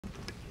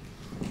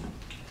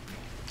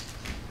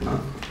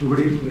Good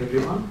evening,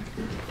 everyone.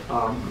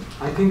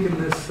 I think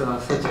in this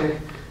such a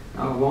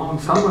warm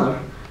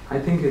summer, I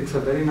think it's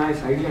a very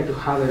nice idea to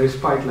have a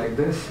respite like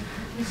this.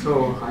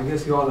 So I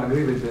guess you all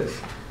agree with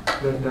this,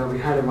 that we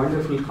had a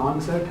wonderful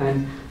concert,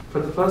 and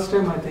for the first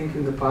time, I think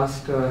in the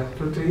past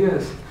 2-3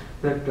 years,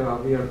 that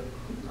we are,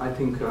 I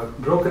think,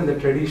 broken the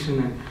tradition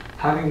and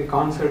having a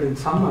concert in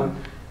summer,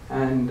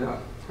 and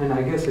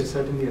I guess it's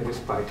certainly a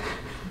respite.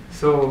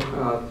 So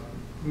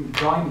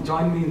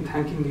join me in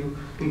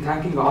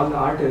thanking all the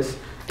artists,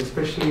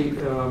 especially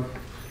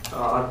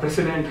our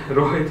president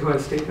Rohith, who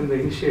has taken the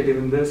initiative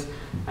in this,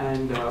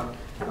 and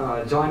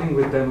joining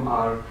with them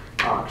are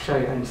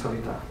Akshay and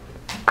Savita.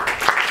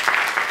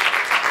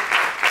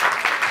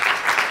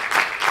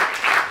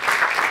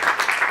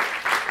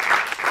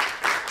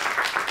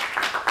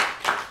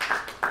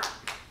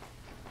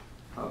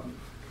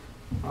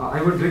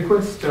 I would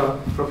request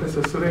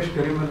Professor Suresh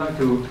Garimala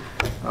to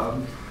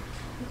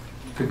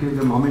give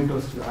the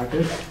mementos to the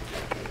artists.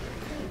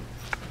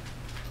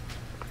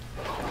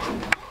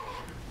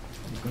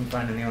 You couldn't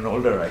find anyone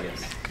older, I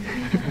guess.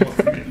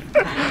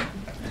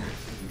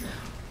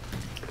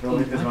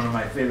 Rohith is one of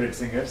my favorite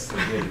singers, so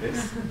here it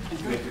is.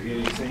 Great to hear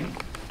you sing.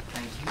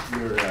 Thank you.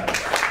 You're,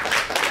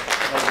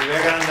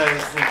 Vivekananda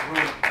has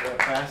improved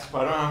past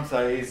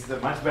Paramahamsa. He's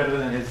much better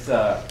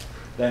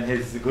than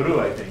his guru,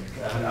 I think.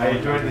 I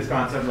enjoyed this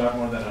concert a lot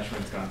more than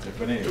Ashwin's concert.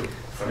 But anyway,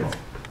 so.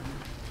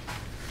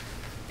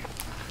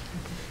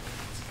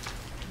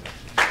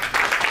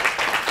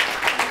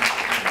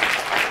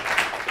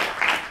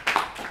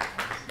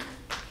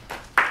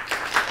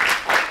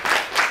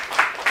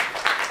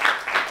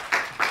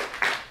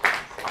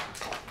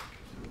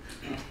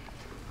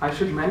 I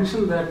should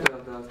mention that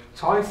the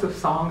choice of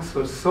songs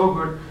was so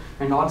good,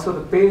 and also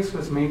the pace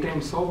was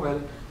maintained so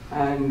well,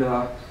 and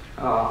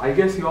I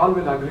guess you all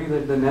will agree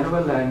that the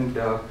Nerval and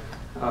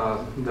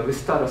the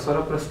Vistara,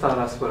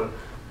 Swaraprastaras were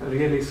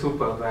really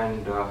superb,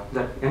 and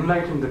that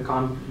enlightened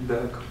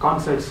the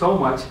concert so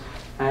much,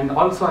 and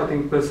also I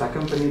think it was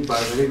accompanied by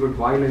a very good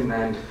violin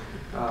and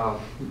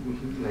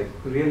like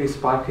really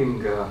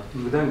sparking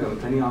mridangam,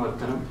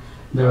 Taniyavartanam.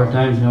 There were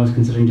times when I was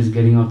considering just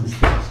getting off the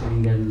stage,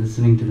 sitting there and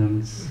listening to them.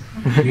 It's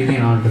really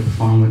an honor to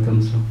perform with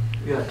them. So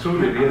yeah,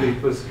 truly, really,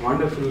 it was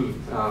wonderful.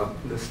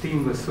 The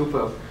steam was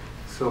superb.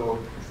 So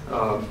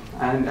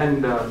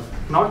and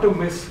not to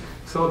miss.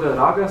 So the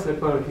ragas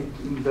that were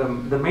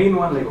the main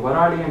one, like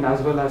Varali and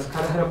as well as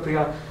Karahara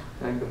Priya,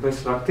 like the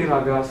best Rakti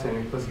ragas, and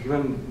it was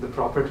given the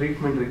proper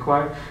treatment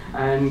required.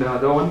 And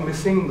the one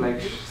missing,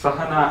 like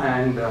Sahana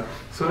and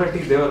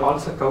Surati, they were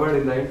also covered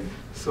in that.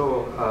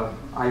 So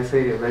I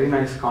say a very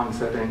nice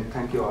concert, and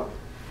thank you all.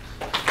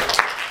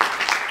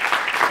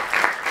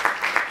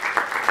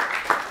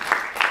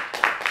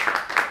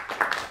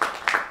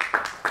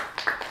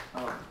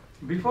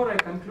 Before I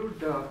conclude,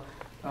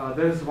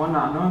 there is one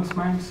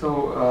announcement.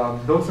 So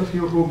those of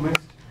you who missed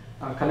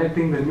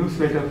collecting the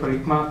newsletter for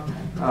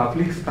ICMAP,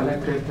 please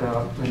collect it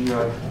when you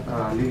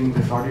are leaving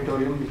this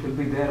auditorium. It will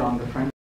be there on the front.